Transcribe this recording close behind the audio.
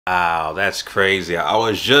Wow, that's crazy.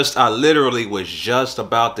 I literally was just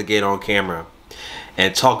about to get on camera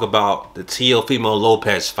and talk about the Teofimo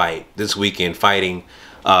Lopez fight this weekend, fighting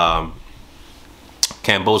Kambosos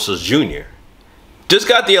Jr. Just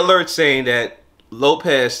got the alert saying that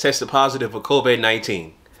Lopez tested positive for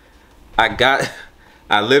COVID-19.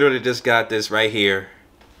 I literally just got this right here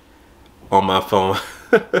on my phone.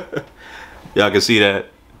 Y'all can see that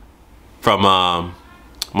from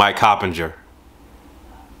Mike Coppinger.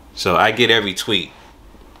 So I get every tweet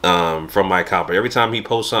from Mike Coppinger. Every time he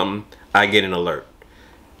posts something, I get an alert.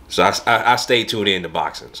 So I stay tuned in to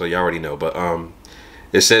boxing. So you already know. But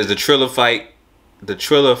it says the Triller Fight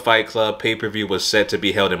Club pay-per-view was set to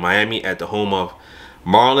be held in Miami at the home of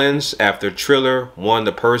Marlins after Triller won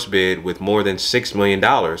the purse bid with more than $6 million.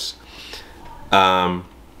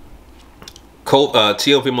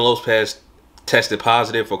 Teofimo Lopez tested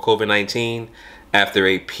positive for COVID-19 after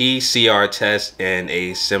a PCR test and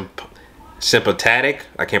a symptomatic,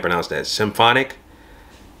 I can't pronounce that, symphonic.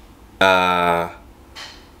 As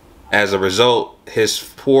a result, his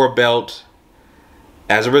four-belt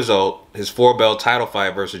title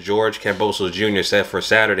fight versus George Kambosos Jr. set for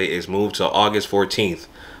Saturday is moved to August 14th,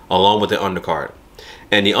 along with the undercard.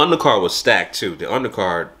 And the undercard was stacked too. The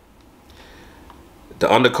undercard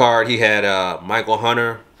he had Michael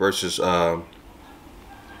Hunter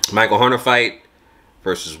fight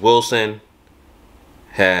versus Wilson.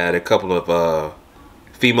 Had a couple of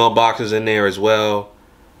female boxers in there as well.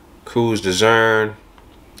 Cruz DeZern,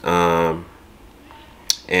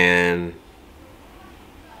 and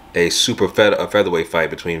a featherweight fight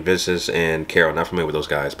between Vinces and Carroll. Not familiar with those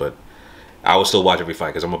guys, but I will still watch every fight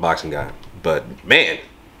because I'm a boxing guy. But man,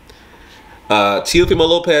 Teofimo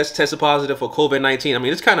Lopez tested positive for COVID-19. I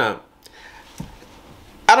mean, it's kind of,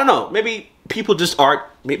 I don't know. Maybe people just aren't.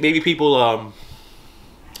 Maybe people. I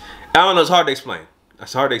don't know. It's hard to explain.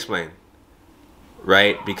 It's hard to explain,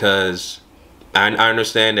 right? Because I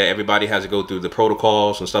understand that everybody has to go through the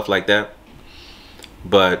protocols and stuff like that.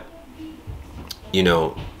 But you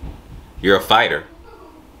know, you're a fighter.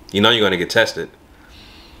 You know you're going to get tested.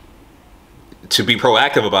 To be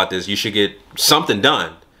proactive about this, you should get something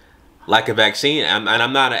done, like a vaccine. And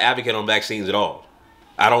I'm not an advocate on vaccines at all.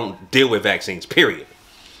 I don't deal with vaccines, period.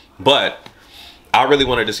 But I really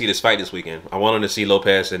wanted to see this fight this weekend. I wanted to see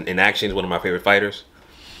Lopez in action. He's one of my favorite fighters.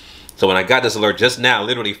 So when I got this alert just now,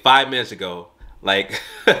 literally 5 minutes ago, like,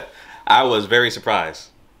 I was very surprised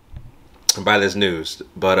by this news.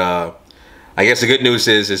 But I guess the good news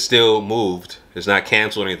is it's still moved. It's not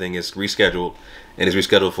canceled or anything. It's rescheduled, and it's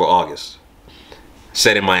rescheduled for August.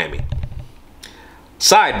 Set in Miami.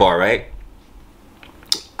 Sidebar, right?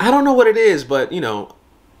 I don't know what it is, but, you know,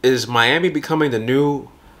 is Miami becoming the new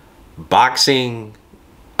boxing,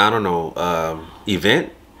 I don't know,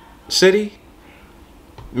 event city?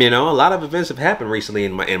 You know, a lot of events have happened recently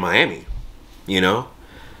in Miami, you know.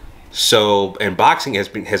 So, and boxing has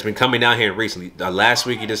been coming down here recently. Last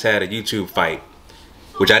week, you just had a YouTube fight,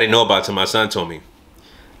 which I didn't know about until my son told me.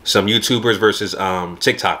 Some YouTubers versus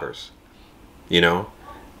TikTokers, you know.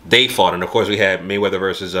 They fought, and of course we had Mayweather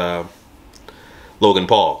versus Logan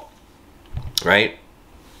Paul, right?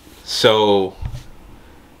 So,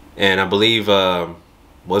 and I believe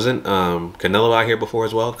wasn't Canelo out here before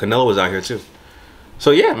as well? Canelo was out here too.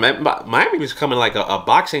 So yeah, Miami was becoming like a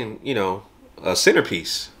boxing, you know, a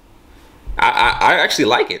centerpiece. I actually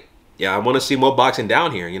like it. Yeah, I want to see more boxing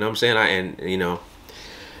down here. You know what I'm saying? And you know,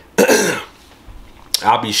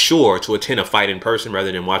 I'll be sure to attend a fight in person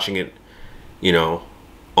rather than watching it, you know,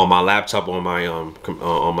 on my laptop or on my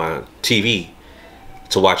TV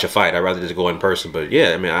to watch a fight. I'd rather just go in person. But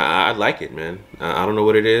yeah, I mean, I like it, man. I don't know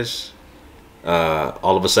what it is.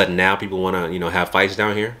 All of a sudden now people want to, you know, have fights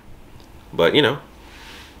down here. But you know,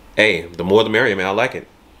 hey, the more the merrier, man. I like it.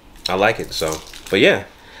 I like it. So, but yeah.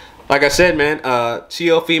 Like I said, man,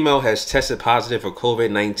 Teofimo has tested positive for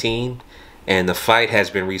COVID-19, and the fight has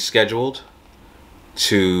been rescheduled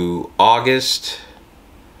to August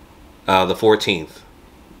the 14th,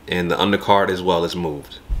 and the undercard as well is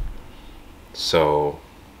moved. So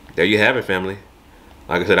there you have it, family.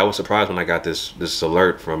 Like I said, I was surprised when I got this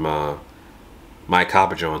alert from Mike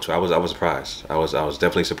Coppinger on Twitter. I was surprised. I was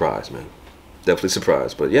definitely surprised, man. Definitely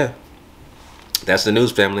surprised. But yeah, that's the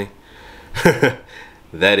news, family.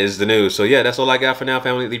 That is the news. So yeah, that's all I got for now,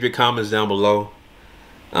 family. Leave your comments down below.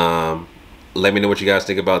 Let me know what you guys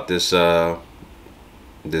think about this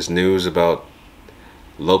this news about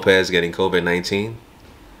Lopez getting COVID-19.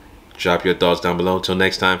 Drop your thoughts down below. Until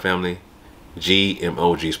next time, family.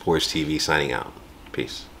 GMOGSportsTV signing out.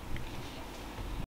 Peace.